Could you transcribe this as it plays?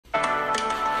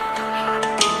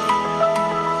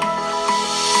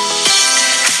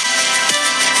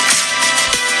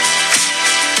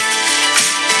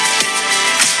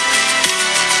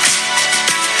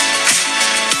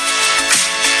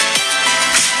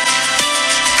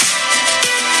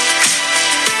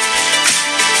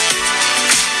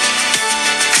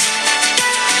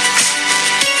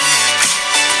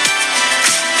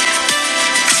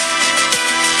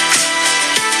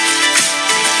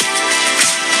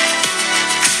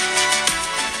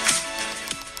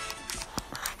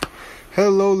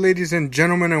Hello, ladies and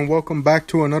gentlemen, and welcome back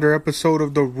to another episode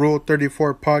of the Rule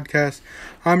 34 podcast.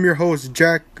 I'm your host,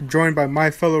 Jack, joined by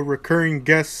my fellow recurring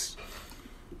guests,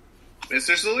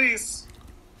 Mr. Solis.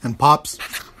 And Pops.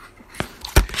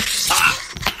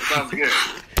 Sounds good.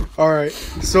 Alright,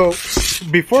 so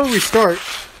before we start,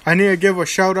 I need to give a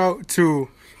shout out to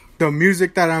the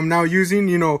music that I'm now using.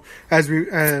 You know, as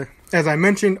I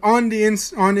mentioned on our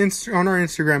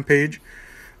Instagram page,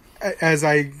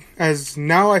 as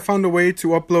now I found a way to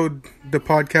upload the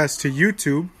podcast to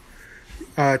YouTube,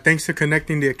 thanks to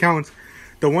connecting the accounts.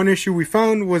 The one issue we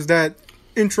found was that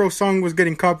intro song was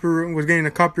getting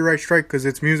a copyright strike because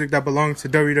it's music that belongs to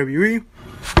WWE.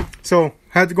 So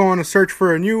had to go on a search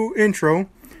for a new intro,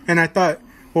 and I thought,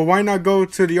 well, why not go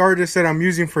to the artist that I'm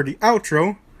using for the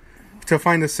outro to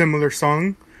find a similar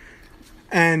song?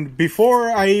 And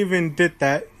before I even did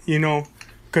that, you know,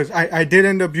 because I did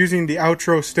end up using the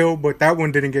outro still, but that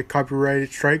one didn't get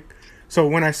copyrighted strike. So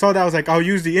when I saw that, I was like, I'll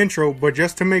use the intro, but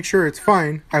just to make sure it's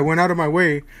fine, I went out of my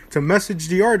way to message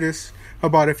the artist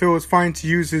about if it was fine to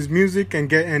use his music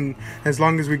and as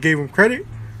long as we gave him credit.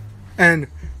 And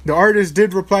the artist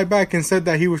did reply back and said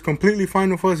that he was completely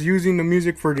fine with us using the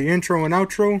music for the intro and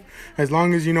outro, as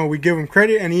long as, you know, we give him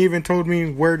credit, and he even told me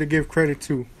where to give credit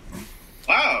to.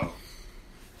 Wow.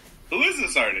 Who is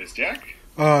this artist, Jack?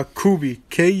 Kubbi,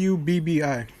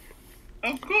 Kubbi.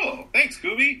 Oh, cool. Thanks,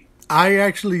 Kubbi. I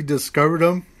actually discovered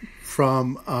him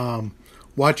from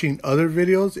watching other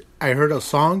videos. I heard a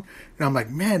song, and I'm like,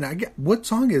 man, what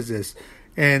song is this?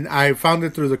 And I found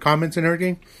it through the comments and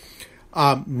everything.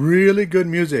 Really good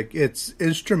music. It's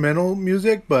instrumental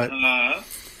music, but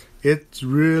it's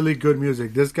really good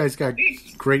music. This guy's got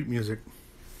great music.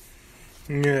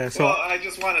 Yeah. So well, I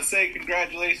just want to say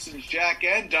congratulations, Jack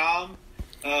and Dom.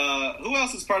 Who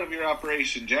else is part of your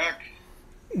operation, Jack?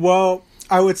 Well,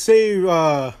 I would say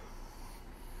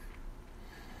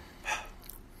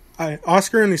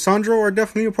Oscar and Lisandro are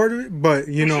definitely a part of it, but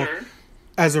you know, sure.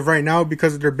 As of right now,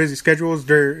 because of their busy schedules,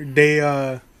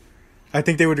 I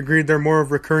think they would agree they're more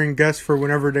of recurring guests for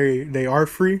whenever they are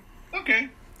free. Okay.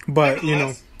 But you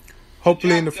know,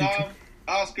 hopefully Jack, in the future. Dom,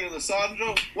 Oscar and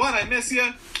Lisandro. One, I miss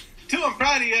you. Two, I'm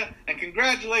proud of you, and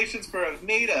congratulations for having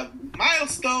made a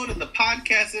milestone in the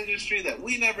podcast industry that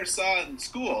we never saw in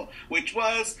school, which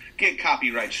was get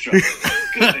copyright struck.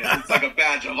 Goodness, it's like a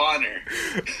badge of honor.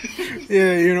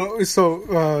 Yeah, you know,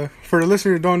 so for the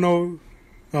listeners who don't know,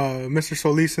 Mr.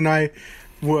 Solis and I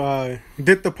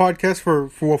did the podcast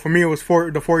for me it was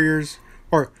 4 years,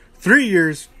 or 3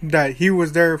 years that he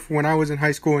was there when I was in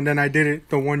high school, and then I did it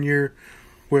the 1 year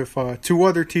with two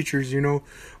other teachers, you know.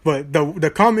 But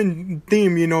the common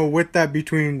theme, you know, with that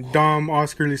between Dom,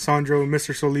 Oscar, Lisandro,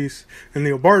 Mr. Solis, and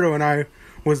Leobardo and I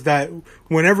was that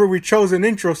whenever we chose an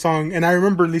intro song, and I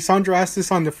remember Lisandro asked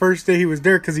this on the first day he was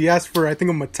there because he asked for, I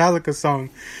think, a Metallica song.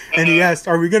 And he asked,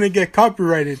 are we going to get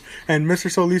copyrighted? And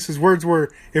Mr. Solis' words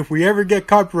were, if we ever get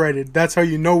copyrighted, that's how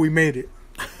you know we made it.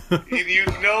 You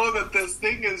know that this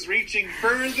thing is reaching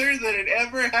further than it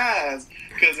ever has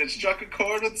because it struck a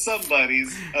chord with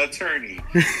somebody's attorney.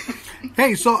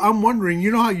 Hey, so I'm wondering,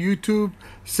 you know how YouTube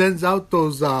sends out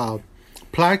those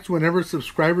plaques whenever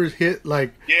subscribers hit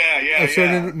like a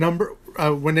certain number,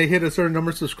 when they hit a certain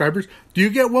number of subscribers? Do you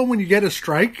get one when you get a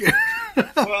strike? Well,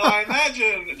 I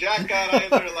imagine Jack got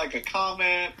either like a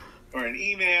comment or an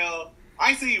email.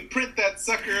 I say you print that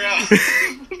sucker out,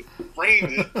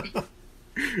 frame it.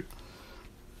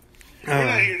 We're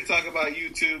not here to talk about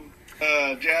YouTube,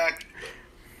 Jack,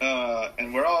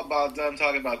 and we're all about done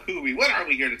talking about Kubbi. What are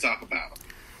we here to talk about?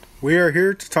 We are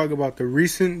here to talk about the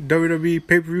recent WWE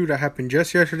pay-per-view that happened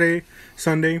just yesterday,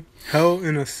 Sunday, Hell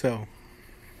in a Cell.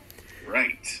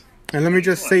 Right. And let me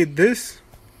just say this.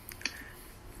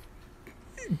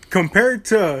 Compared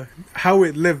to how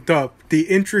it lived up, the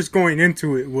interest going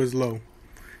into it was low.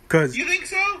 You think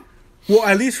so? Well,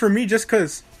 at least for me, just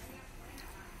because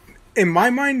in my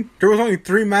mind, there was only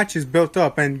 3 matches built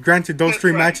up. And granted, those That's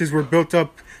 3 right. matches were built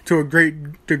up to a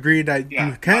great degree that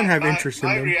you can have interest in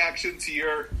them. My reaction to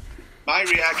your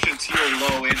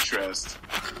low interest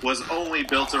was only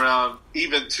built around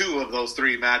even 2 of those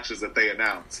 3 matches that they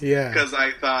announced. Yeah. Because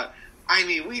I thought,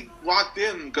 we walked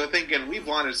in thinking we've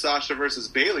wanted Sasha versus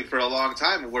Bayley for a long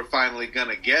time, and we're finally going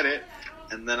to get it.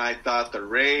 And then I thought the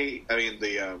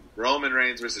Roman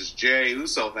Reigns versus Jey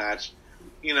Uso match,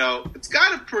 you know, it's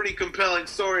got a pretty compelling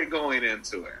story going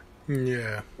into it.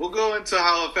 Yeah. We'll go into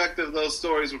how effective those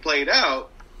stories were played out,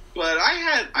 but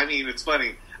it's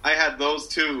funny. I had those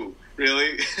 2,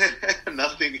 really,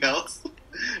 nothing else,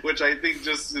 which I think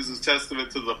just is a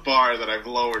testament to the bar that I've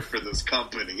lowered for this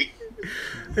company.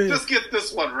 Just get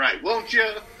this one right, won't you?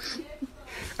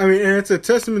 I mean, and it's a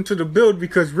testament to the build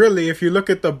because really, if you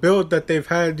look at the build that they've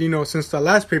had, since the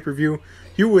last pay-per-view,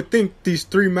 you would think these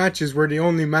 3 matches were the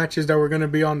only matches that were going to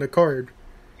be on the card.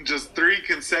 Just 3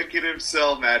 consecutive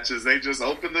cell matches. They just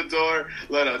open the door,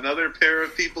 let another pair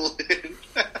of people in.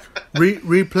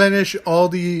 Replenish all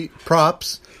the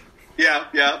props. Yeah.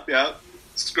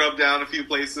 Scrub down a few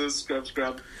places. Scrub.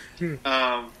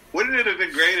 Wouldn't it have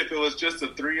been great if it was just a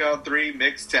 3-on-3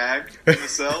 mixed tag in the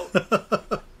cell?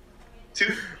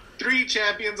 3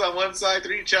 champions on one side,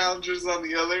 3 challengers on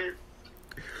the other.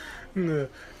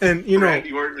 And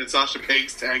Randy Orton and Sasha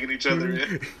Banks tagging each other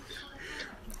in.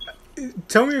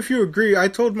 Tell me if you agree. I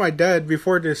told my dad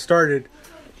before this started,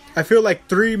 I feel like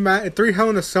 3 Hell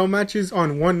in a Cell matches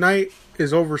on one night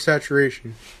is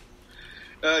oversaturation.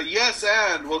 Yes,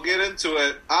 and we'll get into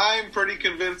it. I'm pretty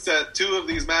convinced that 2 of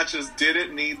these matches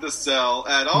didn't need the cell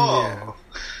at all.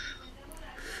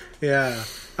 Yeah.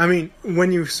 I mean,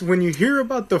 when you hear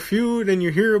about the feud and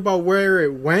you hear about where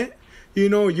it went,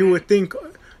 you would think,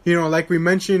 like we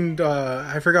mentioned,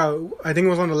 I forgot, I think it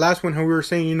was on the last one how we were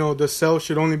saying, the cell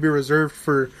should only be reserved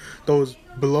for those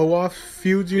blow-off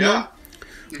feuds, know?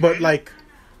 But,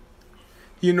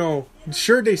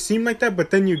 sure they seem like that,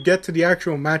 but then you get to the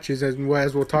actual matches, as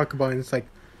we'll talk about, and it's like,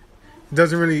 it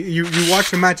doesn't really, you watch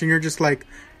the match and you're just like,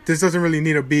 this doesn't really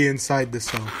need to be inside the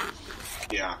cell.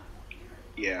 Yeah.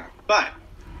 But,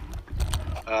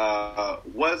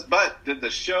 did the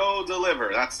show deliver?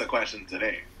 That's the question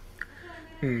today.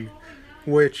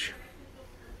 Which,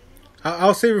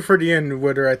 I'll save it for the end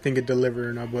whether I think it delivered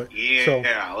or not. But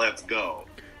let's go.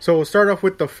 So we'll start off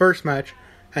with the first match,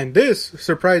 and this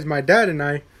surprised my dad and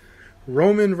I: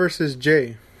 Roman versus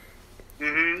Jay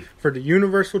for the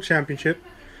Universal Championship.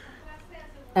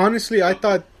 Honestly, I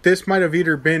thought this might have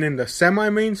either been in the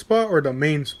semi-main spot or the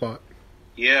main spot.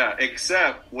 Yeah,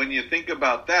 except when you think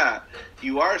about that,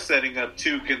 you are setting up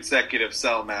 2 consecutive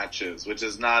cell matches, which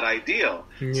is not ideal.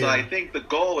 Yeah. So I think the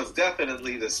goal is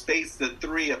definitely to space the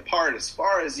 3 apart as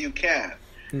far as you can.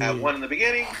 Have 1 in the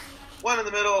beginning, 1 in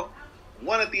the middle,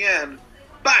 1 at the end.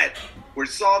 But we're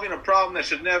solving a problem that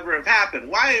should never have happened.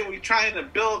 Why are we trying to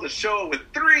build a show with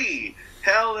 3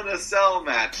 Hell in a Cell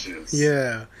matches?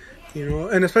 Yeah,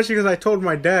 and especially because I told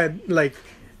my dad,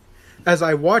 as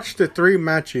I watched the 3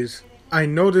 matches, I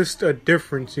noticed a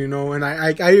difference, and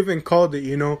I even called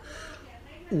it,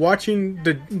 watching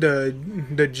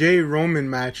the Jay Roman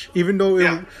match, even though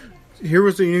here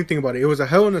was the unique thing about it. It was a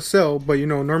Hell in a Cell, but,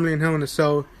 normally in Hell in a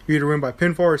Cell, you either win by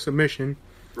pinfall or submission.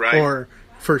 Right. Or,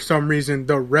 for some reason,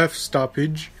 the ref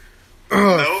stoppage.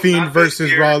 Fiend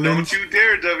versus Rollins. Don't you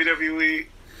dare, WWE.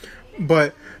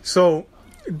 But, so,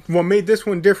 what made this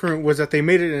one different was that they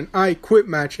made it an I Quit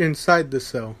match inside the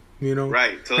cell.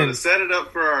 Right. So to set it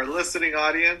up for our listening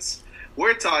audience,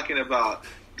 we're talking about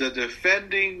the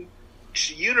defending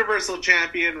Universal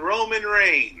Champion Roman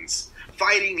Reigns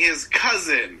fighting his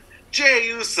cousin Jey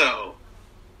Uso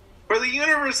for the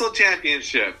Universal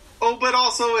Championship. Oh, but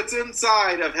also it's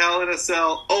inside of Hell in a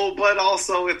Cell. Oh, but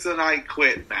also it's an I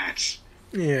Quit match.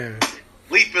 Yeah.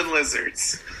 Leaping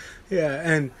lizards. Yeah,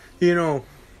 and,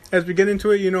 as we get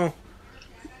into it,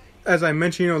 as I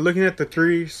mentioned, looking at the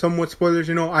 3 somewhat spoilers,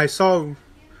 I saw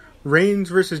Reigns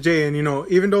versus Jay, and,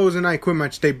 even though it was an I Quit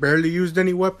match, they barely used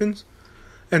any weapons.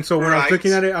 And so when I was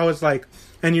looking at it, I was like,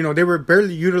 and, they were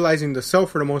barely utilizing the cell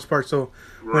for the most part. So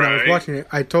when I was watching it,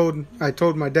 I told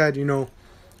my dad,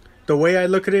 the way I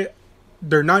look at it,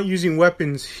 they're not using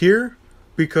weapons here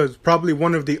because probably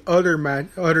one of the other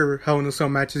Hell in a Cell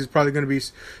matches is probably going to be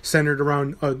centered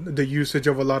around the usage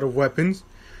of a lot of weapons.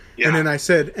 Yeah. And then I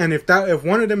said, and if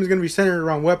one of them is going to be centered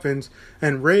around weapons,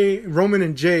 and Roman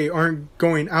and Jay aren't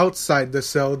going outside the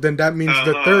cell, then that means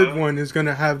the third one is going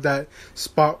to have that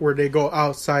spot where they go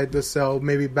outside the cell,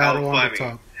 maybe battle on the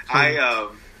top.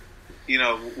 So.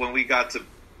 When we got to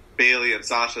Bayley and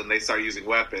Sasha and they start using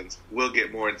weapons, we'll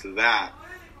get more into that.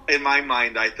 In my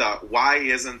mind, I thought, why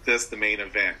isn't this the main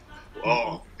event?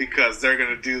 Oh, because they're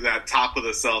going to do that top of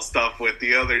the cell stuff with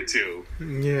the other 2.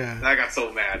 Yeah. I got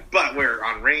so mad. But we're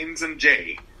on Reigns and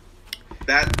Jay.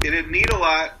 It didn't need a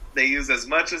lot. They used as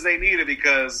much as they needed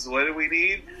because what did we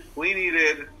need? We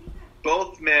needed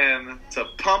both men to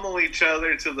pummel each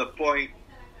other to the point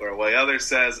where the other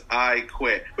says, I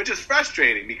quit. Which is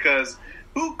frustrating because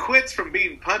who quits from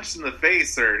being punched in the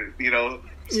face or,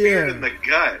 speared in the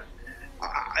gut?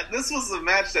 This was a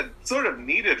match that sort of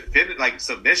needed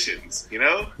submissions,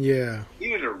 Yeah.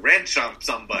 Even a wrench on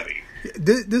somebody.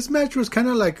 This match was kind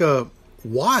of like a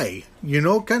why,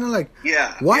 kind of like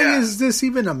why is this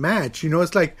even a match?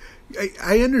 It's like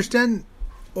I understand.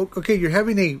 Okay, you're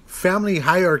having a family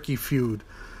hierarchy feud,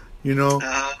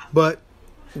 but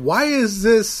why is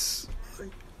this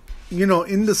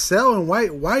in the cell, and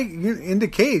why in the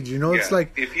cage? It's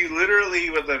like if you literally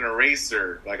with an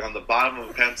eraser, like on the bottom of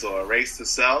a pencil, erase the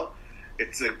cell.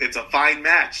 It's a fine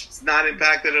match. It's not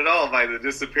impacted at all by the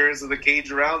disappearance of the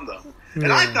cage around them.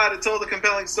 And I thought it told a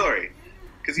compelling story.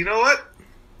 Because you know what?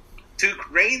 To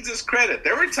Reigns' credit,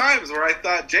 there were times where I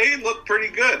thought Jay looked pretty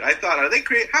good. I thought, are they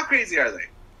crazy? How crazy are they?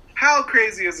 How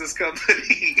crazy is this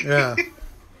company? Yeah.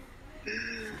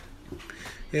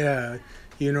 Yeah.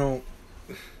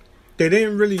 They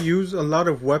didn't really use a lot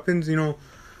of weapons,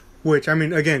 which, I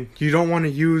mean, again, you don't want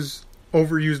to overuse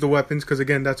the weapons because,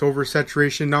 again, that's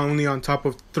oversaturation, not only on top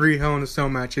of 3 Hell in a Cell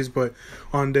matches, but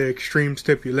on the extreme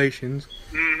stipulations.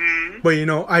 Mm-hmm. But,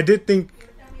 I did think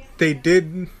they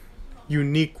did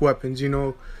unique weapons,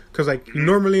 because,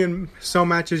 normally in cell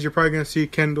matches, you're probably going to see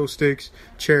kendo sticks,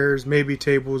 chairs, maybe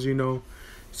tables, Right.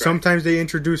 Sometimes they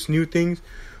introduce new things.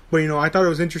 But, I thought it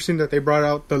was interesting that they brought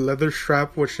out the leather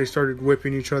strap, which they started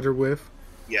whipping each other with.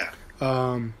 Yeah.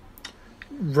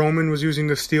 Roman was using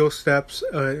the steel steps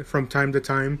from time to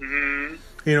time.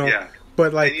 Mm-hmm. Yeah.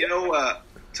 But, and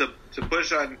to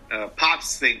push on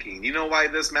Pop's thinking, you know why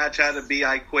this match had to be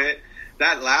I Quit?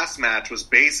 That last match was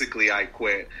basically I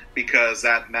Quit because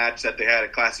that match that they had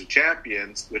at Clash of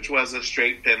Champions, which was a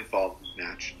straight pinfall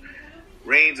match,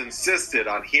 Reigns insisted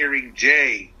on hearing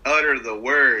Jay utter the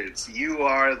words, "You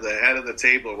are the head of the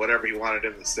table," or whatever he wanted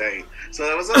him to say. So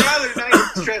it was a rather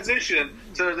nice transition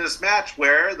to this match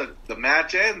where the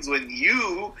match ends when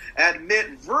you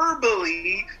admit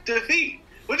verbally defeat,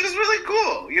 which is really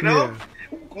cool, Yeah.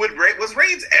 Was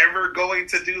Reigns ever going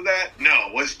to do that?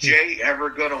 No. Was Jay ever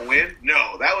going to win?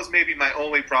 No. That was maybe my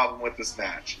only problem with this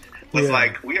match. Was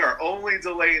we are only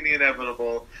delaying the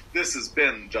inevitable. This has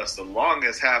been just the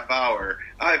longest half hour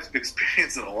I've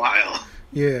experienced in a while.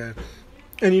 Yeah.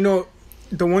 And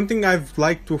the one thing I've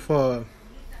liked with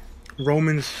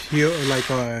Roman's heel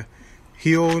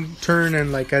turn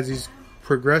and as he's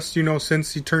progressed,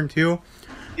 since he turned heel,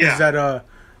 is that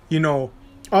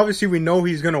obviously we know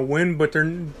he's gonna win, but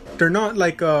they're not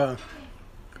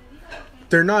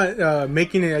they're not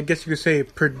making it, I guess you could say,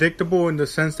 predictable in the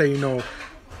sense that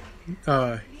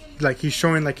he's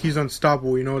showing he's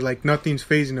unstoppable, nothing's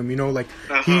phasing him, he really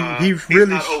he's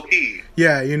not OP.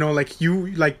 Yeah,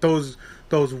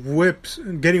 those whips,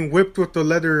 getting whipped with the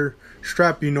leather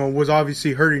strap, was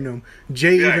obviously hurting him.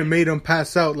 Jay even made him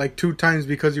pass out 2 times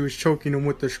because he was choking him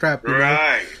with the strap.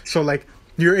 Right. So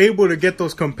you're able to get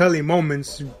those compelling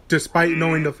moments despite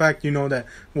knowing the fact, that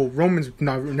Roman's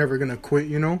never gonna quit,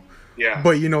 Yeah.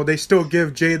 But, they still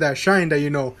give Jay that shine that, he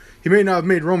may not have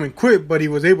made Roman quit, but he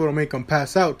was able to make him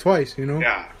pass out twice,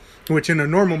 Yeah. Which in a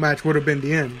normal match would have been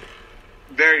the end.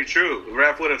 Very true. The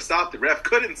ref would have stopped it. The ref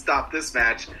couldn't stop this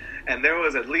match, and there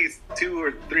was at least 2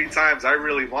 or 3 times I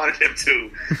really wanted him to.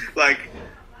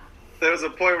 There was a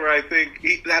point where I think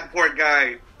that poor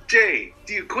guy, Jay,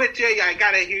 do you quit, Jay? I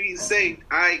gotta hear you say,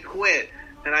 I quit.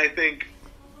 And I think,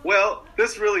 well,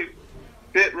 this really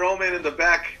bit Roman in the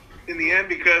back in the end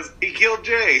because he killed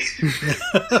Jay.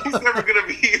 He's never going to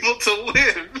be able to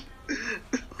win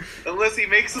unless he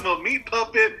makes him a meat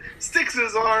puppet, sticks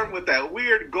his arm with that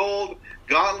weird gold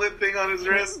gauntlet thing on his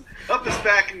wrist up his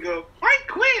back and go, I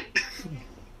quit.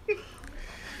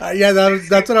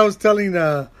 That's what I was telling.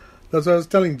 That's what I was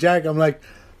telling Jack. I'm like,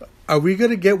 are we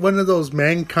gonna get one of those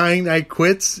Mankind I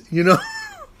quits?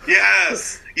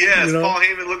 Yes. Paul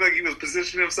Heyman looked like he was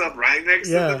positioning himself right next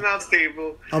to the announce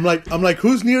table. I'm like,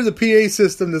 who's near the PA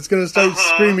system that's gonna start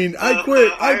screaming, I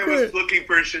quit, I quit? I was looking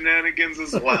for shenanigans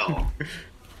as well.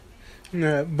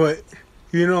 Yeah, but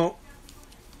it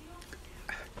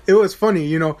was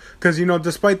funny, because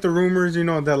despite the rumors,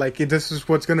 that this is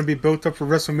what's gonna be built up for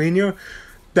WrestleMania.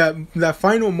 That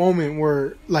final moment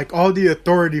where all the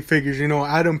authority figures,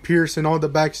 Adam Pearce and all the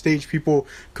backstage people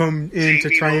come in to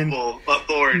try and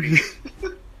authority.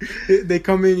 They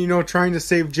come in, trying to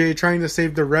save Jay, trying to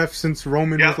save the refs since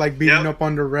Roman was beating up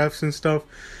on the refs and stuff.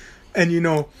 And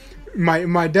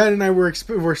my dad and I were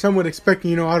somewhat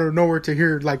expecting, out of nowhere to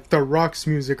hear The Rock's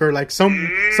music or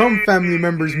some family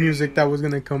member's music that was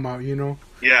gonna come out.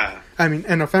 Yeah. I mean,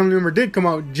 and a family member did come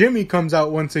out. Jimmy comes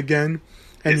out once again,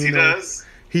 and yes, he does.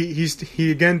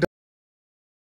 He again